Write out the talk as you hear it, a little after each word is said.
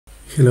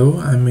Hello,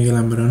 I'm Miguel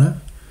Ambrona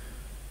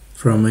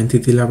from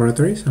Entity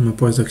Laboratories. I'm a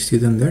postdoc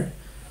student there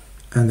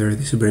under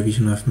the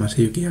supervision of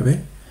Masayuki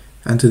Abe.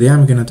 And today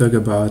I'm going to talk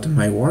about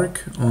my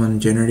work on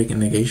generic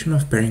negation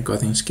of pair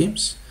encoding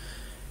schemes.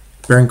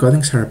 Pair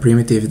encodings are a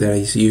primitive that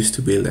is used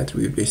to build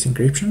attribute-based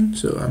encryption,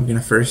 so I'm going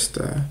to first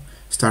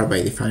start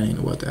by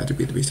defining what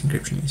attribute-based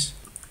encryption is.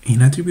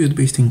 In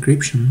attribute-based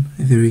encryption,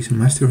 there is a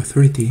master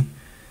authority.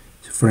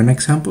 So for an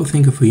example,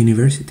 think of a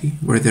university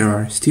where there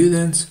are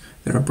students,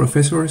 there are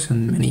professors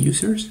and many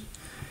users,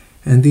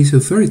 and this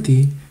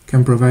authority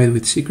can provide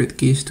with secret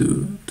keys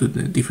to the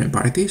different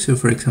parties. So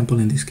for example,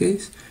 in this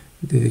case,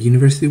 the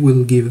university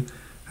will give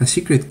a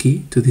secret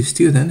key to the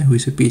student who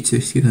is a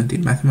PhD student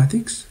in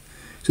mathematics.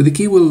 So the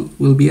key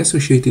will be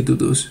associated to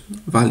those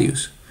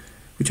values,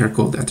 which are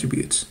called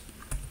attributes.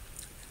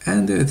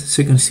 And the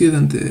second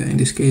student, in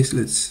this case,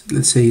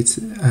 let's say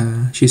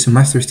she's a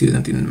master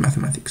student in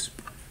mathematics.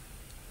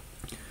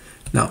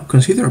 Now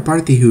consider a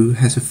party who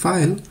has a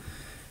file,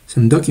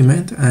 some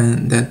document,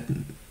 and that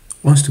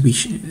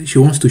she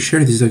wants to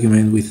share this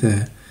document with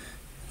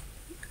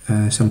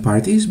some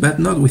parties, but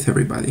not with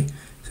everybody.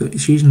 So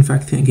she's in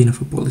fact thinking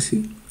of a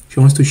policy. She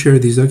wants to share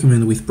this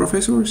document with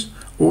professors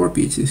or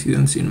PhD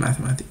students in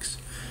mathematics.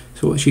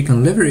 So she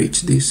can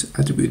leverage this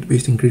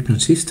attribute-based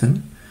encryption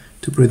system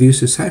to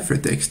produce a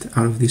ciphertext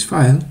out of this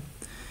file,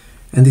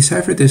 and this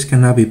ciphertext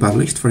can now be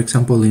published, for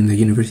example, in the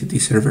university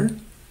server.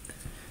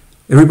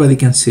 Everybody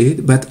can see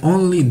it, but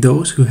only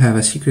those who have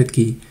a secret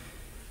key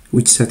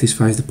which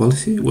satisfies the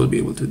policy will be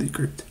able to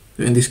decrypt.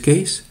 So in this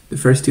case, the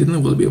first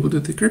student will be able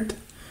to decrypt,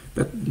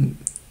 but the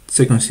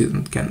second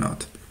student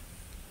cannot.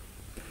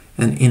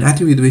 And in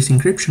attribute-based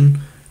encryption,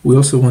 we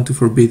also want to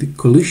forbid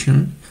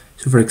collusion.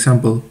 So for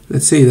example,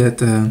 let's say that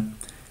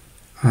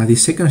the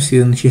second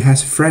student, she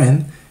has a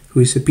friend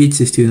who is a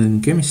PhD student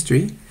in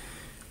chemistry.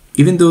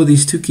 Even though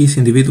these two keys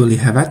individually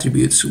have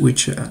attributes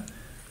which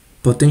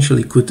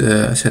potentially could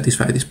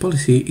satisfy this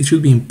policy, it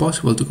should be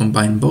impossible to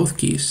combine both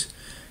keys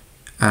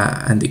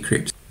and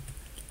decrypt.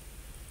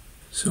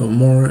 So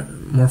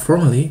more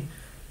formally,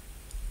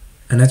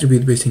 an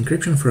attribute-based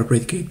encryption for a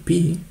predicate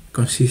P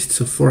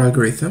consists of 4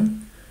 algorithms.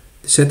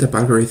 The setup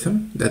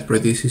algorithm that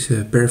produces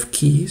a pair of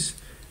keys.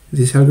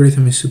 This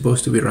algorithm is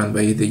supposed to be run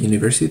by the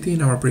university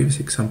in our previous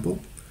example.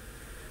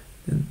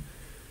 Then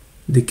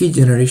the key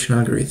generation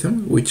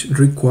algorithm, which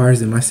requires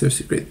the master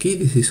secret key.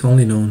 This is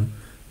only known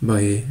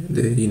by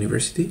the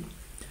university.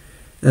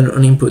 And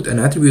on input, an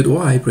attribute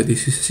Y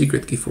produces a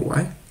secret key for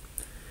Y.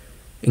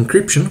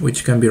 Encryption,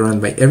 which can be run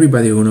by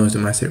everybody who knows the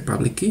master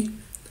public key.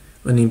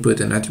 On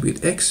input, an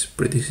attribute X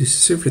produces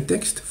a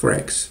ciphertext for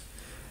X.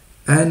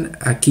 And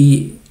a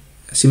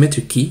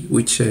symmetric key,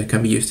 which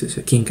can be used as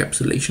a key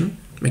encapsulation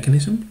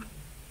mechanism.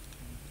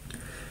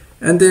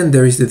 And then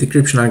there is the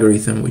decryption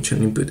algorithm, which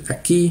on input a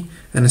key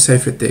and a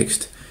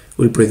ciphertext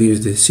will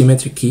produce the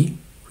symmetric key,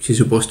 which is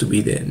supposed to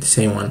be the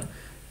same one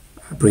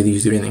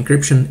produced during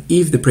encryption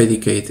if the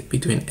predicate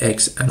between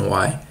X and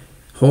Y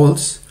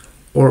holds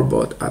or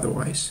both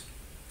otherwise.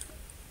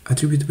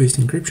 Attribute-based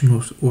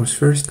encryption was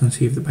first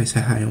conceived by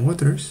Sahai and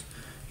Waters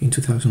in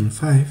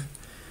 2005,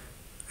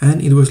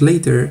 and it was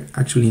later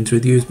actually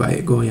introduced by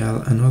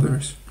Goyal and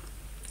others.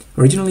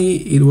 Originally,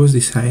 it was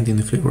designed in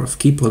the flavor of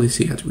key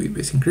policy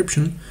attribute-based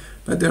encryption,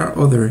 but there are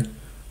other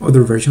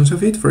versions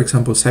of it. For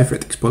example,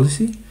 ciphertext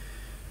policy,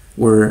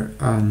 where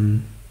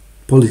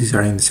policies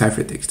are in the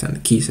ciphertext and the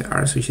keys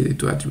are associated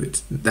to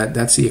attributes.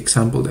 That's the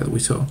example that we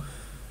saw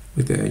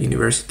with the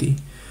university.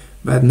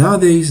 But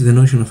nowadays, the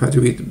notion of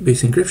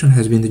attribute-based encryption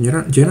has been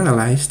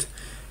generalized,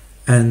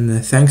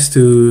 and thanks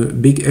to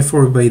big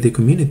effort by the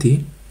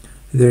community,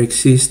 there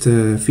exist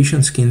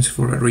fission schemes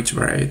for a rich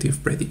variety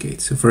of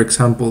predicates. So for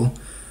example,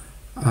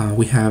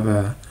 we have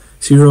a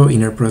zero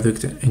inner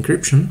product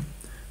encryption,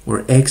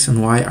 where X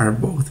and Y are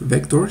both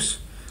vectors,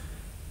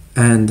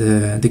 and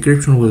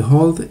decryption will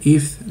hold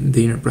if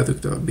the inner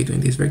product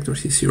between these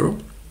vectors is 0.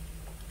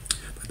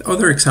 But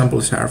other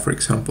examples are, for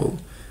example,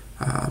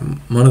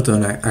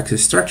 monotone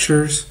access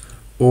structures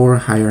or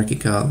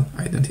hierarchical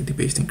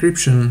identity-based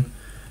encryption,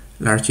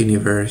 large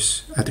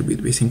universe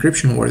attribute-based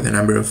encryption, where the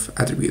number of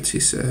attributes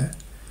is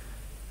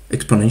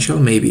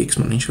exponential, maybe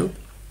exponential,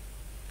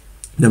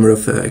 number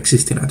of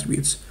existing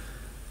attributes,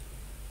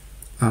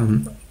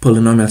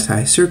 polynomial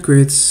size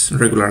circuits,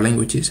 regular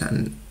languages,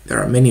 and there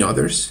are many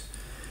others.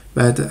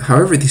 But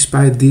however,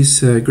 despite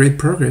this great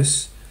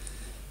progress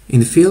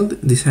in the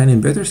field, designing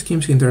better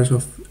schemes in terms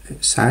of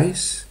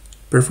size,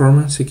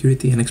 performance,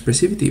 security, and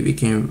expressivity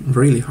became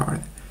really hard,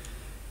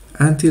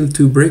 until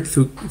 2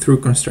 breakthrough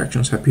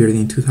constructions appeared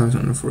in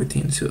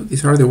 2014. So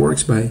these are the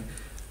works by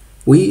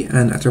Wee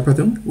and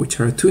Atrapatum, which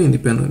are 2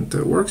 independent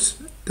works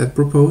that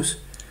propose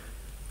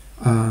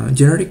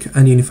generic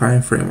and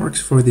unifying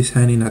frameworks for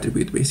designing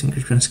attribute-based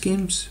encryption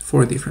schemes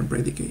for different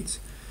predicates.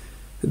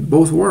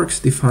 Both works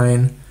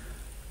define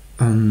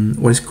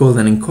what is called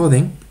an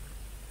encoding,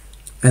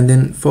 and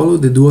then follow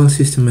the dual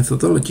system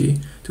methodology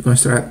to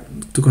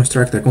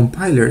construct a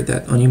compiler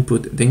that on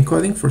input the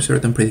encoding for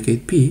certain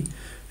predicate P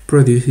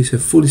produces a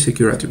fully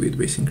secure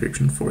attribute-based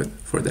encryption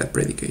for that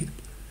predicate.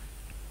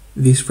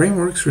 These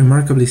frameworks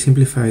remarkably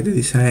simplify the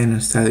design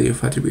and study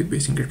of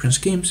attribute-based encryption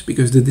schemes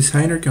because the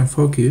designer can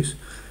focus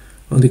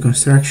on the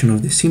construction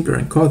of the simpler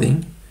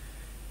encoding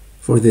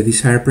for the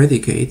desired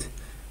predicate,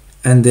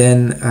 and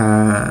then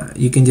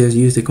you can just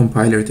use the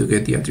compiler to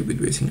get the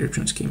attribute-based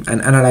encryption scheme.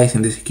 And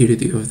analyzing the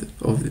security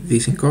of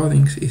these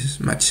encodings is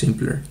much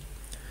simpler.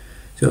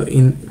 So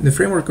in the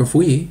framework of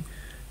WE,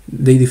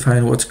 they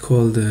define what's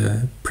called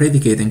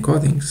predicate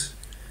encodings,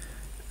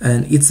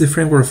 and it's the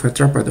framework of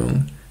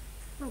Atrapadon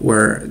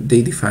where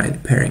they define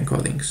pair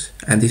encodings,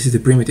 and this is the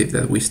primitive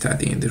that we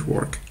study in this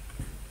work.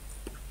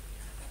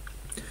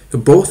 So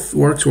both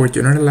works were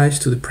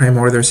generalized to the prime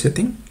order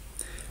setting,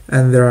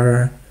 and there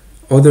are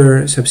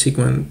other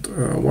subsequent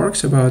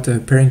works about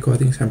pair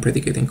encodings and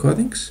predicate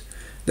encodings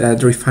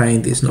that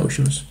refine these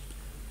notions.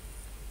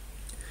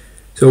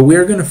 So we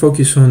are going to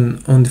focus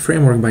on the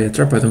framework by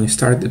Atrapadon,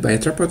 started by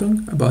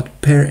Atrapadon,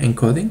 about pair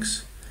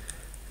encodings,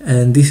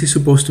 and this is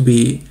supposed to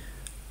be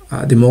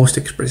the most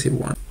expressive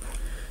one.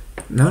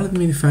 Now let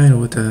me define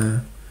what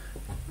a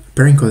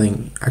pair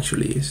encoding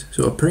actually is.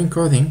 So a pair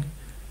encoding,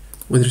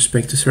 with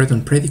respect to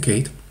certain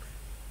predicate,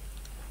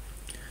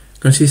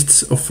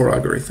 consists of 4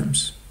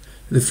 algorithms.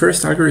 The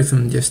first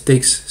algorithm just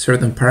takes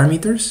certain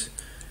parameters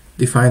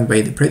defined by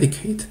the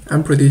predicate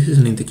and produces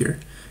an integer.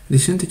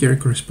 This integer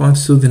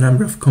corresponds to the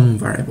number of common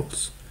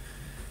variables.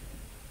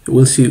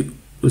 We'll see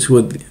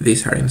what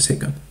these are in a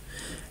second.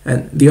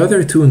 And the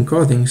other 2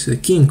 encodings, the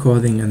key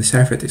encoding and the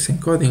ciphertext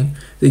encoding,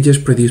 they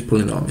just produce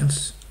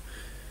polynomials.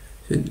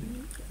 So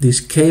this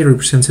k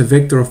represents a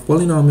vector of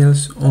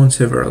polynomials on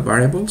several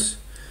variables.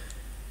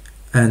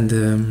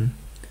 And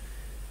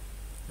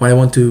what I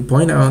want to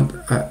point out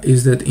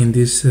is that in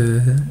this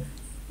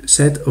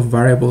set of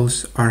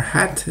variables R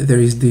hat, there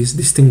is this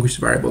distinguished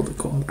variable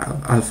called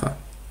alpha.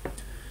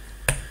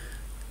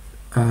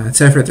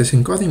 Ciphertext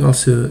encoding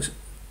also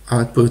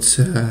outputs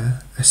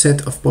a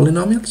set of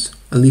polynomials,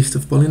 a list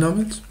of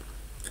polynomials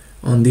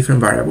on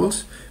different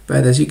variables,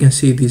 but as you can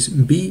see, this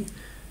b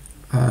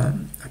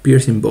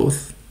appears in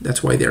both.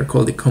 That's why they are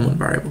called the common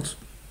variables.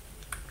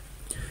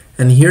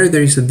 And here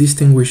there is a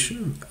distinguished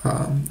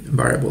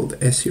variable, the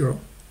S0.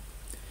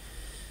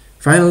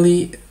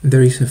 Finally,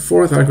 there is a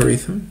 4th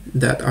algorithm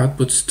that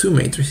outputs 2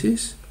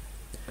 matrices,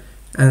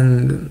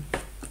 and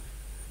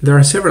there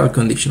are several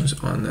conditions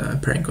on a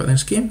pair encoding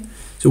scheme.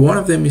 So one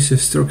of them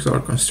is structural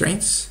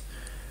constraints,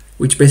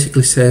 which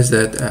basically says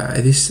that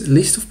this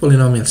list of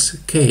polynomials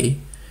k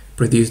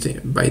produced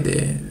by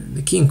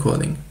the key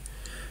encoding,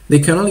 they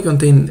can only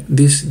contain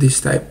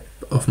these types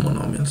of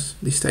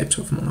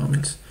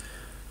monomials.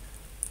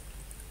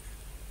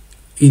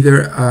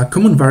 Either a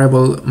common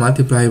variable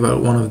multiplied by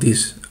one of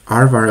these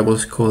R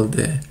variables called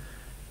the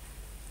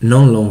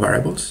non-lone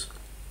variables,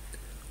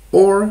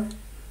 or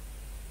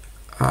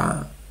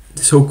the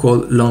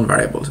so-called lone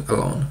variables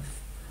alone.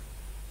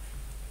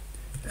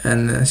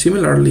 And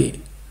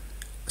similarly,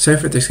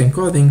 ciphertext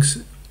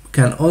encodings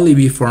can only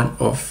be formed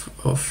of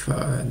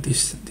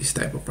this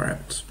type of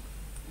variables.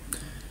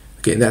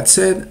 Okay, that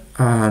said,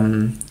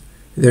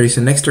 there is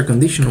an extra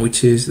condition,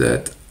 which is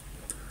that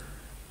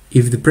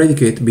if the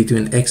predicate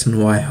between x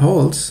and y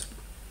holds,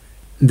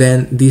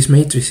 then these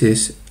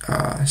matrices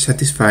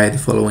satisfy the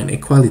following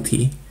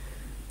equality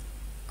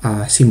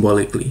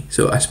symbolically,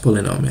 so as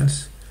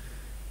polynomials.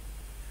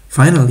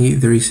 Finally,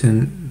 there is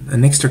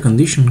an extra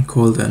condition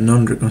called a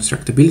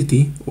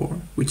non-reconstructibility,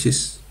 or which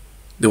is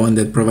the one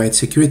that provides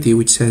security,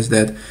 which says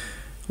that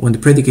when the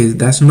predicate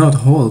does not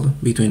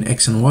hold between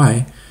x and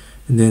y,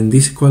 then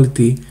this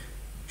equality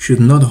should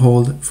not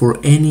hold for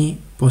any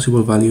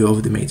possible value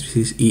of the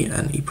matrices E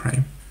and E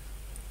prime.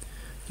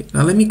 Okay,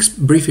 now let me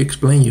briefly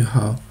explain you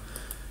how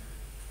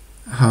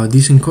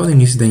this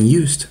encoding is then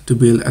used to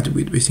build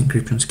attribute-based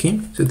encryption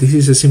scheme. So this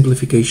is a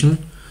simplification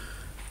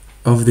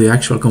of the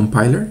actual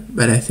compiler,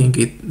 but I think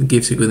it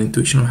gives a good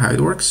intuition of how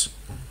it works.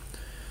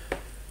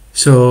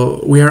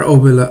 So we are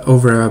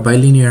over a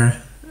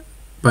bilinear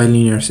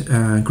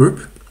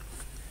group,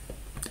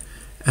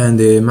 and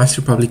the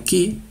master public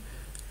key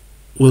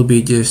will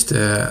be just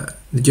the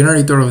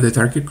generator of the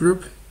target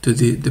group to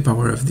the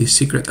power of the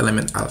secret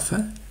element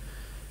alpha,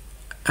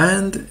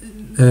 and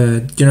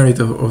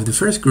generator of the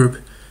first group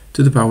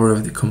to the power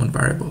of the common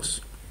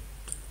variables.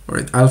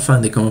 Alright, alpha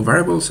and the common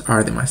variables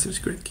are the master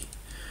secret key.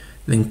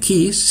 Then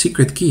keys,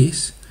 secret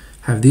keys,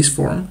 have this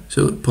form.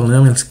 So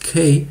polynomials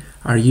k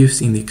are used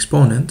in the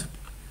exponent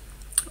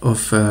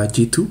of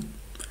G2,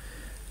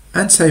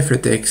 and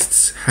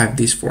ciphertexts have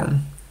this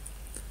form.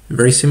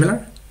 Very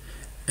similar.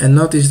 And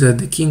notice that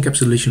the key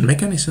encapsulation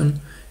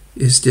mechanism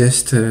is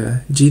just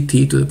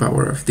GT to the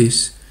power of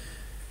this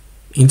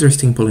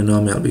interesting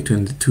polynomial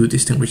between the 2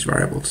 distinguished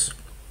variables.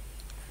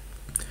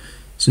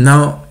 So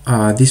now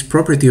this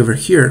property over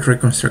here,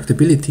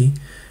 reconstructibility,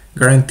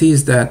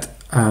 guarantees that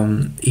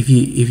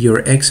if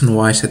your x and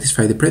y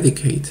satisfy the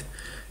predicate,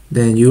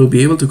 then you will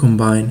be able to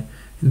combine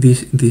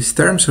these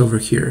terms over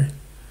here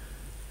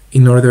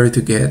in order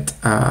to get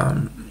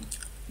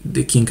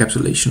the key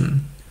encapsulation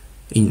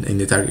in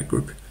the target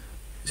group.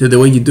 So the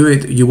way you do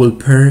it, you will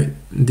pair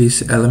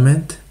this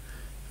element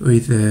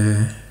with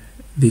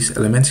these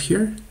elements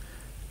here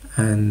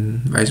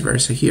and vice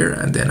versa here,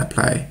 and then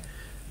apply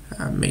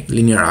make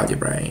linear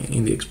algebra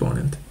in the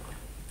exponent.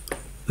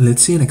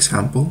 Let's see an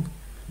example.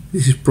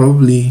 This is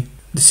probably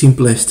the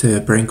simplest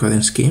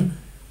per-encoding scheme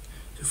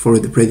for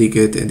the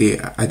predicate, the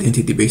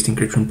identity-based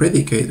encryption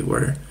predicate,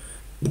 where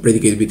the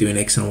predicate between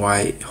x and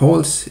y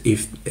holds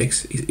if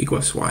x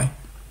equals y.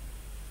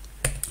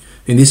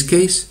 In this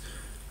case,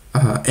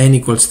 n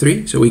equals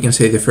 3, so we can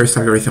say the first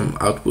algorithm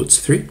outputs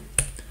 3.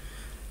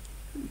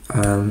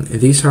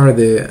 These are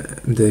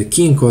the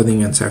key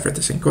encoding and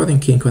ciphertext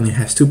encoding. Key encoding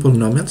has 2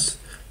 polynomials,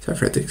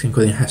 ciphertext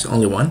encoding has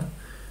only 1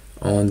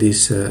 on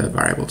these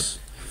variables.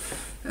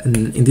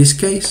 And in this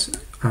case,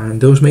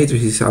 those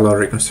matrices allow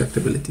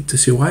reconstructability. To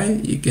see why,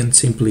 you can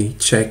simply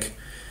check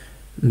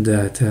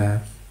that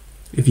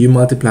if you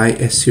multiply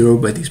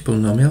S0 by this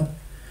polynomial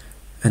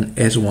and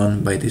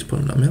S1 by this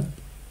polynomial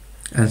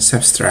and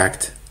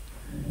subtract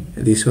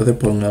this other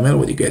polynomial,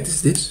 what you get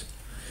is this.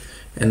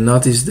 And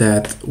notice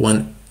that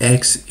when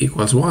x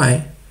equals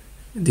y,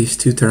 these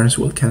two terms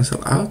will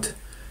cancel out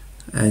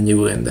and you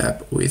will end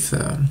up with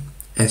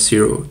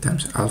S0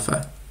 times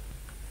alpha.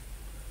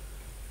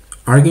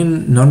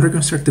 Arguing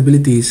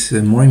non-reconstructability is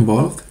more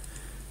involved,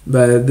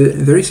 but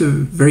there is a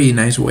very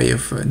nice way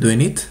of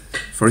doing it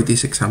for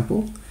this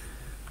example,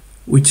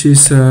 which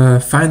is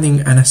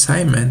finding an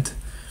assignment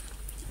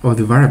of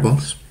the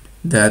variables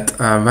that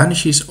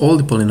vanishes all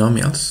the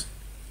polynomials.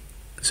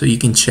 So you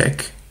can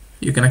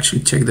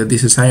actually check that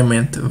this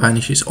assignment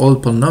vanishes all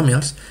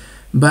polynomials,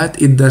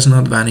 but it does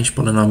not vanish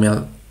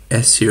polynomial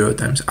S0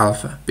 times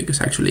alpha, because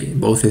actually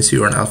both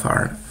S0 and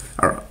alpha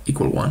are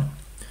equal 1.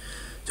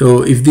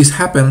 So if this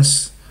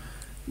happens,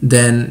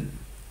 then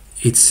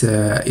it's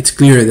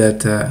clear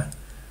that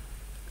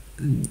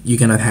you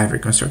cannot have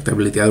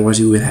reconstructability. Otherwise,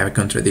 you will have a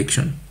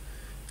contradiction.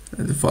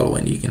 The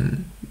following you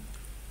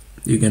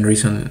can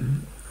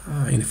reason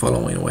in the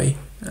following way,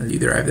 and you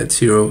derive that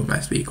 0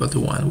 must be equal to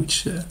 1,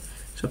 which is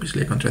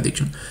obviously a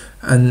contradiction.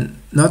 And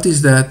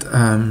notice that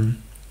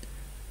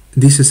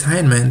this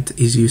assignment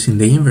is using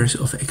the inverse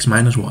of x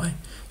minus y.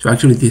 So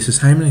actually, this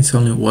assignment is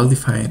only well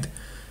defined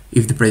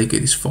if the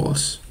predicate is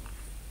false.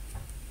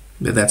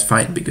 But that's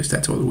fine, because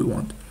that's what we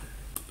want.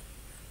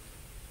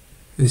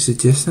 This is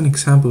just an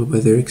example,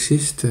 but there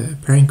exist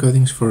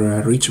per-encodings for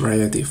a rich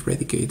variety of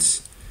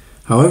predicates.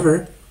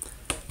 However,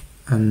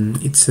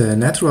 it's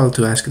natural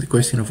to ask the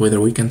question of whether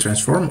we can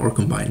transform or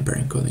combine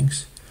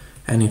per-encodings.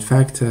 And in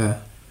fact,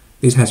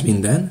 this has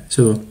been done.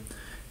 So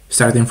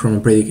starting from a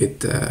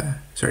predicate,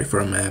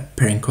 from a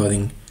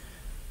per-encoding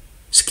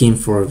scheme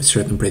for a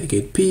certain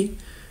predicate P,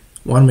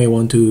 one may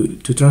want to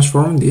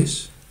transform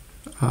this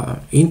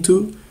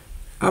into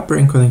a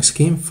per-encoding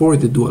scheme for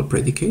the dual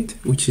predicate,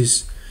 which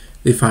is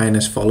defined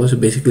as follows. So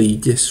basically, you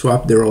just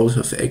swap the roles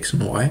of x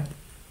and y.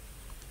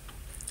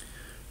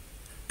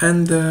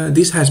 And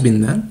this has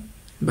been done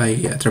by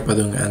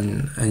Trapadung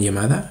and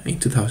Yamada in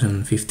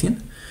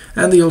 2015.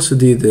 And they also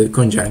did the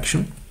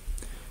conjunction.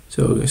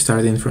 So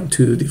starting from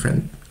 2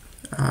 different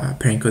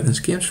per-encoding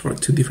schemes for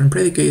 2 different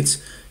predicates,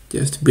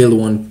 just build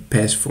one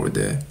pass for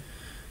the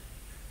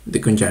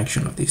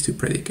conjunction of these 2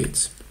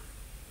 predicates.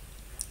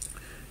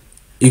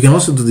 You can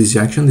also do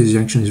disjunction.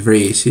 Disjunction is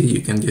very easy.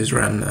 You can just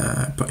run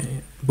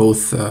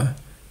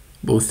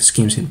both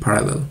schemes in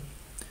parallel.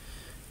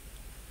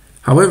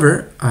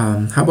 However,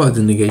 how about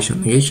the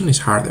negation? Negation is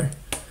harder,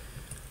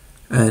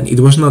 and it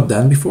was not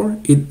done before.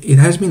 It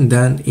has been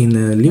done in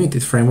a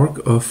limited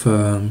framework of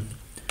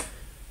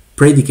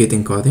predicate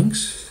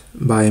encodings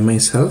by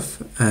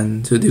myself,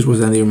 and so this was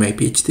done during my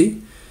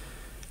PhD.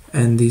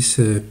 And this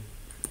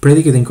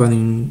predicate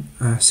encoding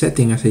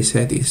setting, as I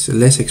said, is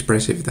less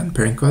expressive than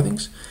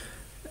per-encodings.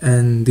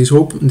 And this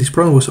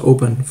problem was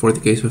open for the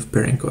case of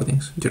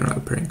per-encodings, general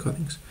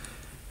per-encodings.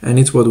 And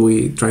it's what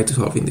we try to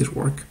solve in this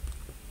work.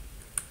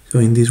 So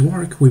in this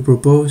work, we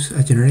propose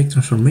a generic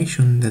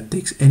transformation that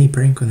takes any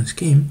per-encoding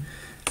scheme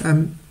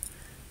and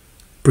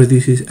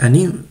produces a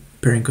new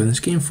per-encoding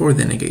scheme for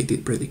the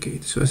negated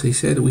predicate. So as I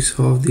said, we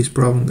solved this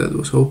problem that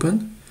was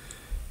open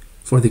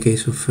for the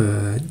case of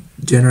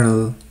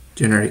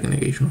generic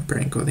negation of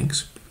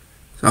per-encodings.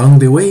 So along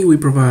the way, we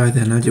provide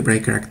an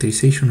algebraic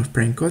characterization of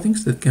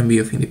per-encodings that can be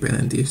of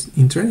independent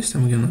interest.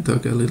 I'm going to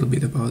talk a little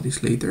bit about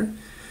this later.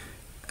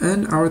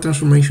 And our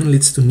transformation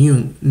leads to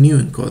new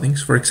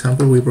encodings. For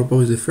example, we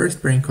propose the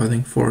first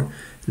per-encoding for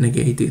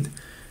negated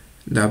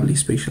doubly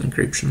spatial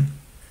encryption,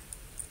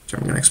 which I'm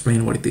going to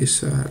explain what it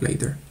is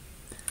later.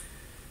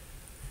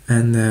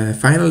 And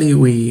finally,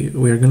 we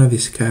are going to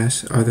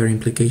discuss other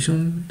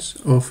implications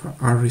of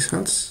our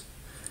results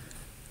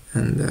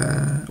and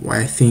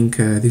why I think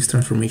this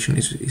transformation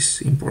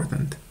is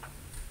important.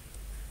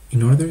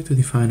 In order to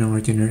define our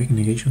generic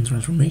negation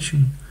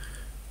transformation,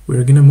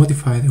 we're going to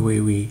modify the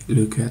way we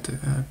look at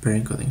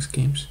per-encoding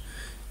schemes.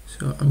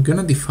 So I'm going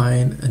to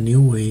define a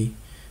new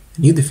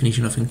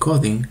definition of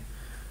encoding,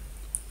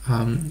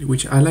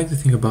 which I like to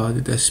think about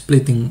it as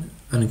splitting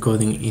an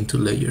encoding into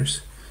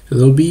layers. So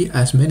there'll be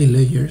as many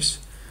layers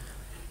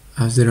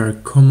as there are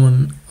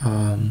common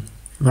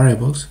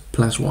variables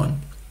plus 1.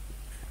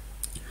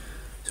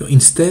 So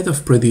instead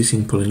of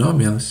producing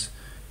polynomials,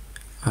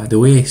 the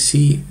way I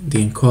see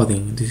the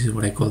encoding, this is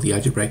what I call the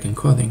algebraic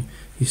encoding,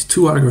 is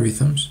two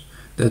algorithms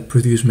that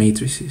produce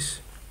matrices.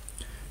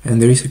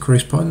 And there is a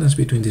correspondence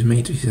between these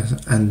matrices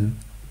and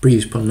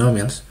previous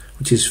polynomials,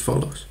 which is as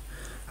follows.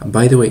 And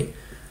by the way,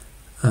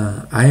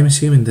 I am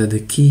assuming that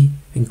the key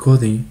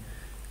encoding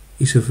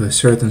is of a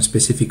certain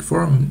specific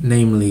form,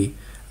 namely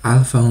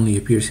alpha only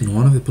appears in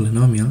one of the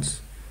polynomials,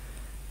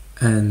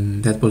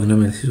 and that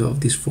polynomial is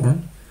of this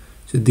form.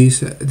 So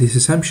this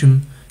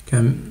assumption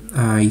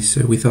is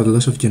without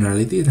loss of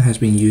generality. It has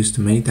been used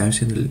many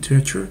times in the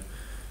literature,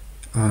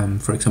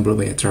 for example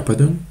by a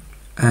Trapadon.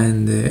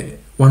 And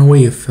one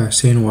way of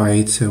saying why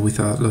it's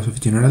without loss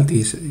of generality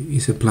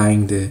is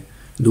applying the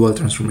dual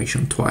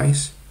transformation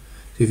twice.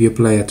 So if you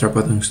apply a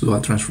Trapadon's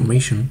dual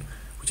transformation,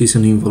 which is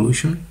an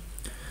involution,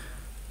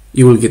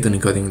 you will get an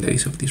encoding that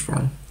is of this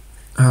form.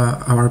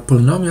 Our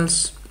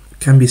polynomials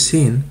can be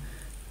seen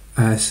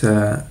as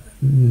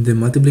the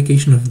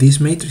multiplication of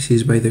these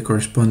matrices by the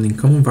corresponding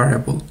common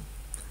variable,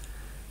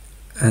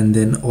 and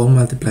then all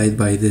multiplied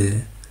by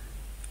the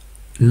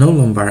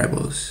non-lone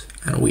variables,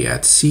 and we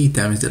add c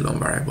times the lone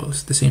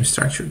variables. The same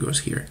structure goes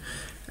here.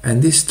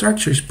 And this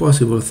structure is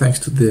possible thanks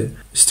to the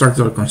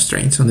structural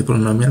constraints on the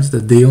polynomials,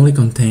 that they only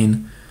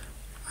contain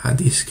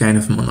this kind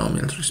of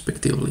monomials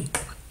respectively.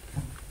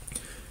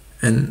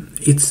 And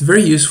it's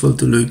very useful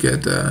to look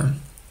at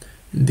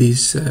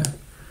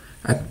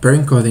at pair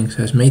encodings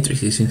as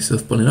matrices instead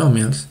of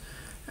polynomials,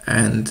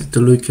 and to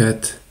look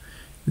at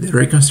the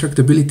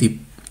reconstructability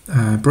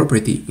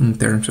property in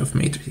terms of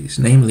matrices.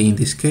 Namely, in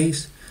this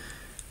case,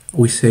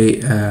 we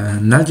say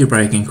an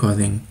algebraic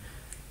encoding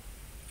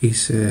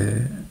is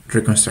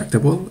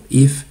reconstructable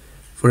if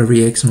for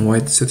every x and y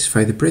that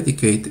satisfy the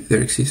predicate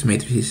there exists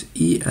matrices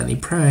E and E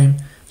prime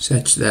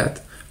such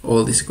that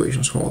all these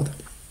equations hold.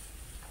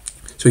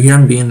 So here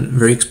I'm being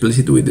very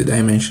explicit with the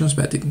dimensions,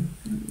 but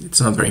it's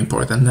not very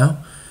important now.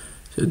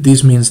 So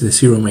this means the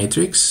zero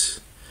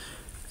matrix,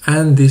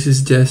 and this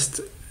is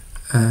just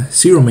a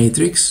zero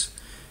matrix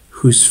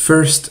whose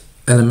first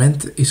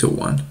element is a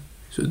 1.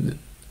 So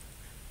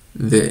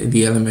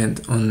the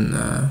element on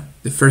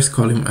the first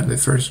column and the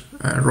first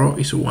row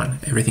is a 1.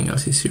 Everything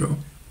else is 0.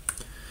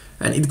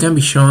 And it can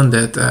be shown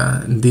that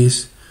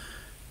this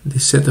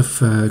set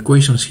of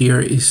equations here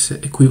is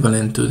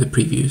equivalent to the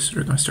previous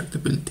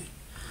reconstructability.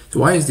 So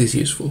why is this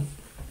useful?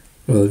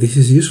 Well, this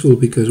is useful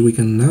because we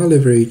can now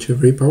leverage a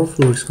very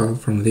powerful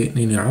result from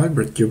linear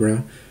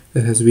algebra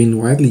that has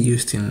been widely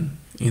used in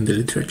the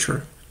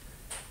literature,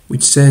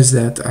 which says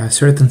that a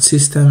certain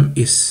system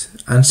is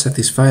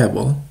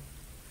unsatisfiable.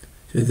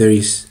 So there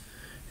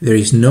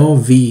is no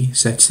V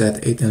such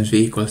that A times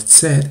V equals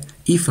Z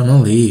if and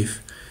only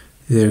if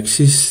there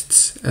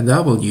exists a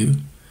W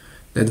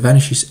that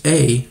vanishes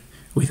A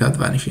without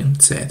vanishing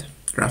Z,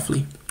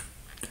 roughly.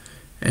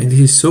 And this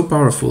is so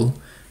powerful,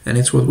 and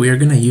it's what we are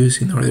going to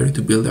use in order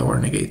to build our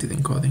negated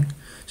encoding.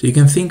 So you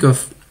can think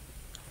of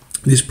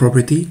this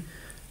property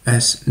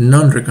as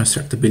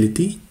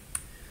non-reconstructability.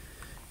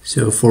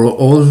 So for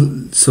all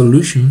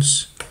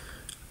solutions,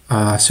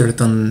 a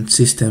certain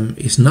system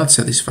is not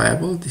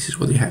satisfiable. This is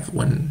what you have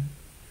when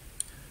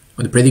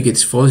the predicate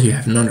is false, you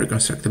have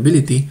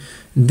non-reconstructability.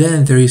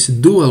 Then there is a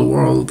dual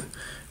world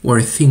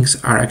where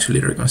things are actually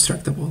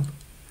reconstructable.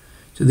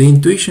 So the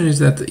intuition is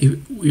that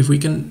if we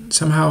can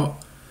somehow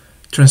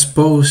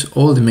transpose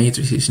all the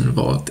matrices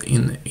involved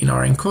in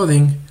our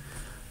encoding,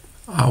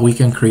 we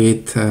can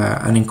create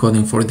an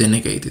encoding for the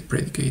negated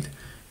predicate.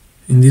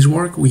 In this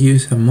work, we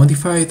use a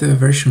modified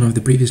version of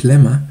the previous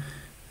lemma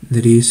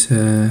that is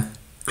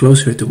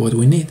closer to what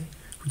we need,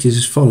 which is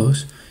as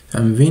follows.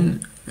 I'm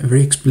being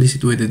very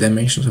explicit with the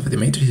dimensions of the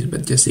matrices,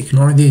 but just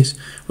ignore this.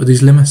 What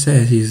this lemma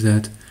says is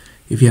that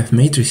if you have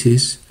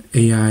matrices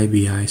AI,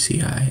 BI,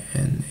 CI,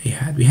 and A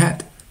hat, B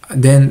hat,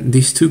 then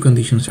these two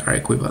conditions are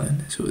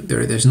equivalent. So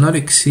there does not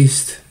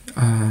exist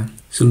a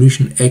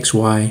solution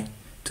XY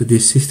to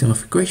this system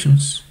of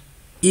equations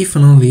if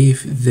and only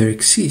if there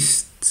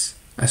exists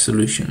a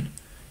solution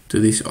to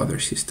this other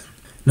system.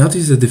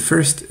 Notice that the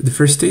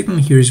first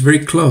statement here is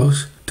very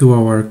close to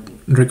our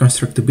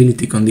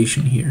reconstructability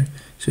condition here.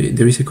 So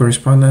there is a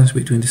correspondence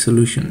between the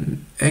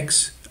solution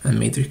X and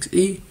matrix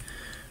E,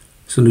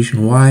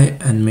 solution Y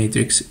and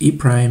matrix E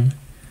prime,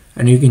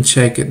 and you can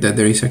check that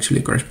there is actually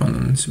a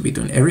correspondence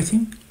between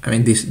everything. I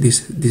mean,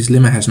 this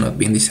lemma has not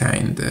been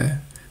designed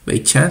by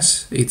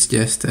chance. It's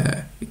just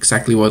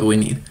exactly what we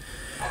need.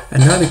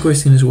 And now the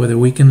question is whether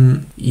we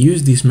can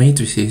use these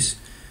matrices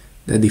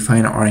that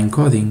define our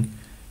encoding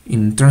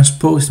in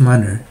transposed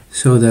manner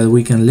so that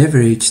we can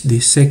leverage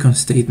this second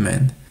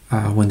statement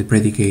when the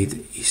predicate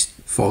is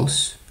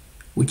false,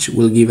 which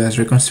will give us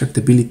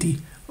reconstructability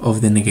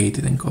of the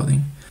negated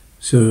encoding.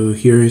 So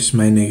here is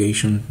my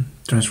negation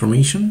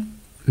transformation.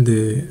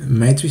 The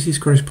matrices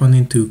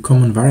corresponding to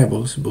common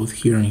variables, both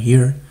here and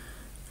here,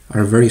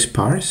 are very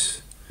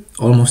sparse.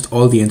 Almost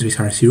all the entries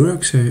are 0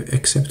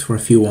 except for a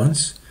few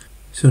ones.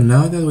 So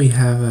now that we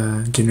have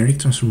a generic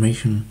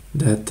transformation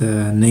that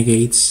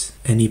negates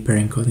any pair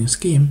encoding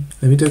scheme,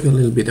 let me talk a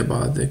little bit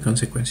about the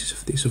consequences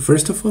of this. So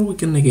first of all, we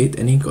can negate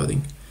any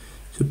encoding.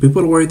 So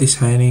people were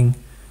designing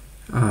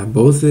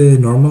both the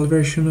normal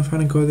version of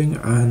an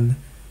encoding and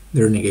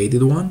their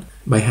negated one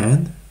by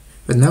hand,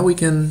 but now we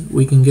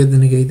can get the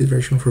negated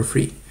version for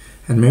free.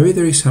 And maybe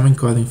there is some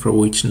encoding for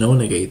which no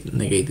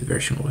negated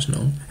version was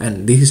known,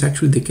 and this is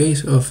actually the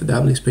case of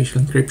doubly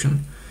spatial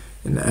encryption.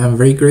 And I'm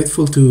very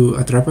grateful to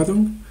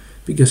Atrapadung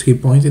because he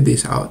pointed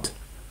this out.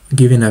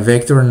 Given a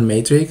vector and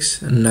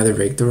matrix, another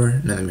vector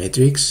and another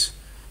matrix,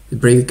 the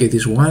predicate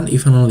is 1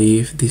 if and only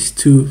if these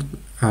two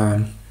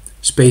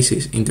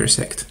spaces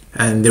intersect.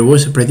 And there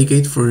was a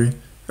predicate for,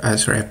 a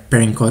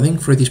pair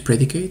encoding for this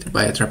predicate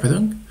by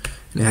Atrapadung,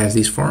 and it has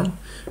this form.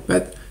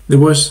 But there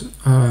was,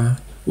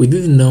 we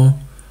didn't know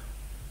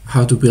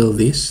how to build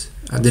this,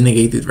 the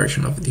negated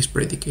version of this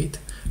predicate.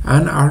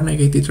 And our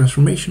negated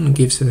transformation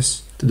gives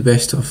us, to the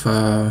best of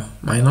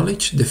my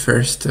knowledge, the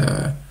first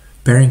pair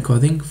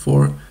encoding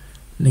for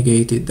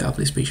negated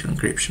doubly spatial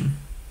encryption.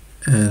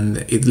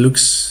 And it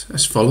looks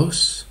as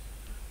follows.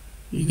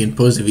 You can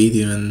pause the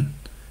video and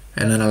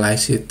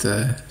analyze it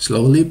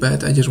slowly,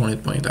 but I just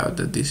wanted to point out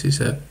that this is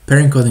a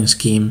pair encoding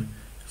scheme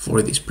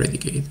for this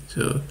predicate.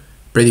 So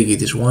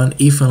predicate is 1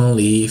 if and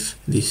only if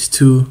these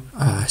two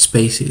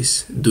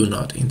spaces do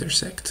not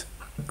intersect.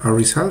 Our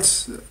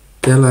results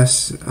tell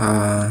us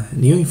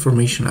new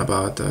information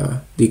about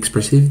the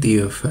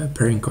expressivity of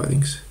pair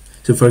encodings.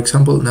 So for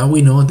example, now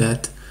we know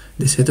that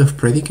the set of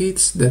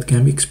predicates that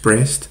can be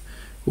expressed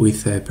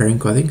with pair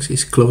encodings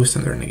is closed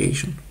under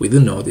negation. We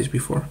didn't know this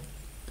before.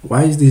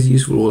 Why is this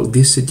useful? Well,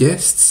 this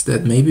suggests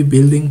that maybe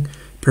building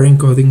pair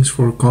encodings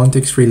for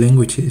context-free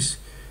languages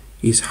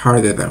is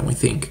harder than we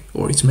think,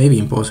 or it's maybe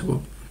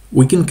impossible.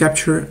 We can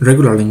capture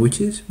regular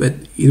languages, but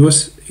it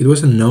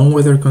was unknown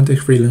whether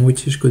context-free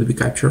languages could be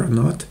captured or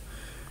not.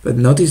 But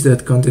notice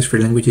that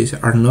context-free languages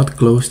are not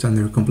closed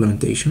under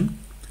complementation,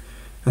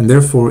 and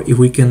therefore if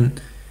we can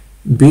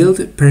build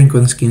pair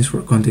encoding schemes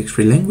for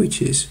context-free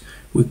languages,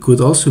 we could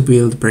also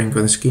build pair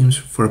encoding schemes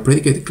for a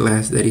predicate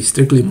class that is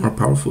strictly more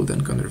powerful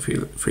than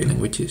context-free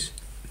languages.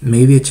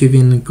 Maybe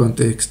achieving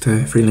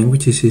context-free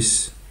languages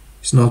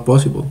is not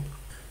possible.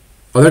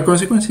 Other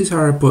consequences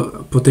are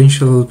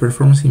potential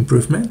performance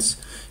improvements.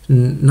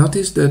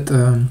 Notice that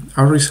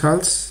our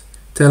results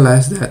tell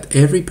us that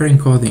every pair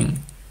encoding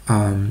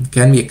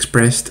can be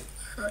expressed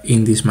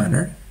in this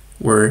manner,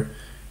 where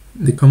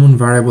the common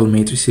variable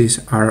matrices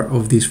are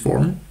of this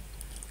form.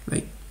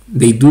 Like,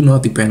 they do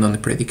not depend on the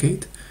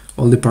predicate.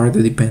 All the part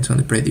that depends on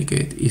the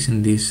predicate is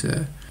in this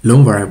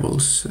lone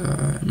variables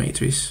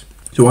matrix.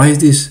 So why is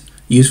this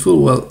useful?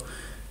 Well,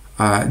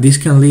 this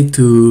can lead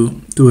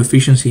to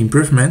efficiency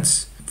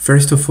improvements.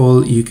 First of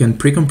all, you can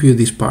pre-compute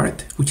this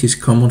part, which is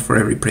common for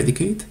every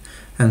predicate.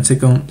 And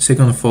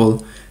second of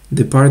all,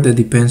 the part that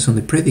depends on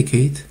the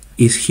predicate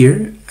is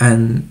here,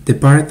 and the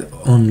part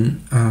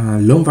on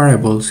lone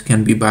variables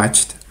can be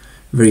batched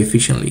very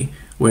efficiently,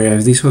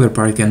 whereas this other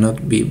part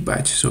cannot be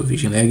batched so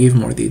efficiently. I give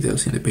more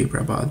details in the paper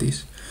about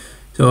this.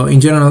 So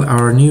in general,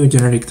 our new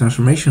generic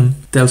transformation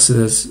tells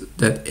us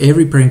that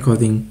every pair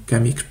encoding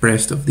can be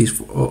expressed on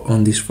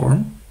this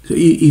form. So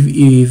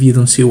if you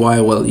don't see why,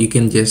 well, you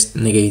can just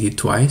negate it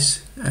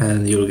twice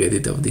and you'll get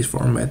it of this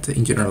form, but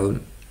in general,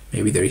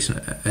 maybe there is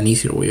an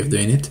easier way of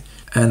doing it.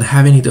 And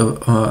having it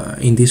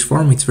in this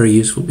form, it's very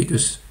useful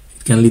because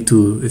it can lead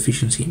to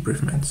efficiency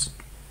improvements.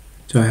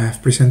 So I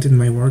have presented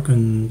my work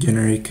on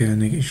generic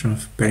negation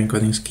of pair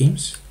encoding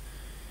schemes.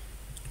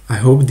 I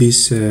hope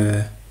this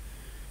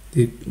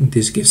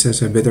gives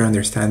us a better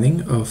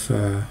understanding of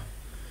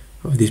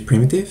this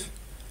primitive,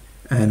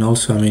 and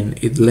also, I mean,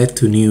 it led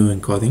to new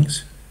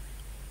encodings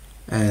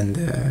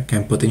and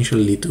can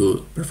potentially lead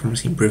to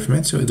performance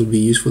improvements. So it will be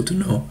useful to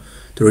know,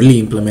 to really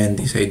implement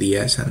these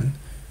ideas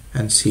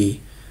and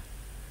see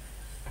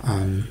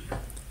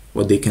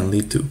what they can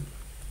lead to.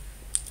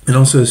 And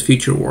also, as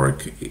future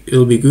work, it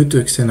will be good to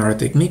extend our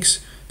techniques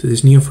to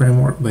this new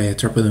framework by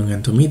Atrapadung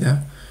and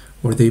Tomida,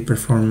 where they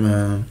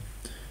perform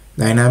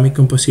dynamic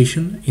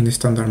composition in the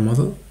standard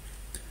model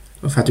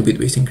of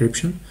 2-bit-based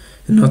encryption.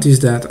 And notice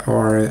that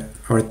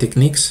our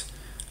techniques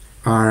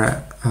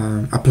are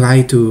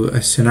applied to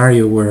a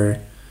scenario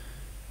where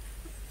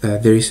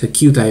there is a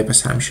Q-type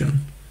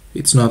assumption.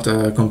 It's not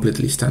a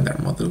completely standard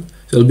model.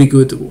 So it'll be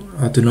good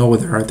to know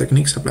whether our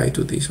techniques apply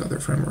to this other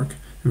framework.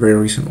 Very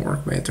recent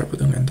work by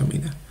Atrapadung and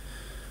Tomida.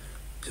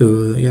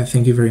 So yeah,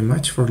 thank you very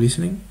much for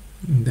listening.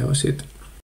 That was it.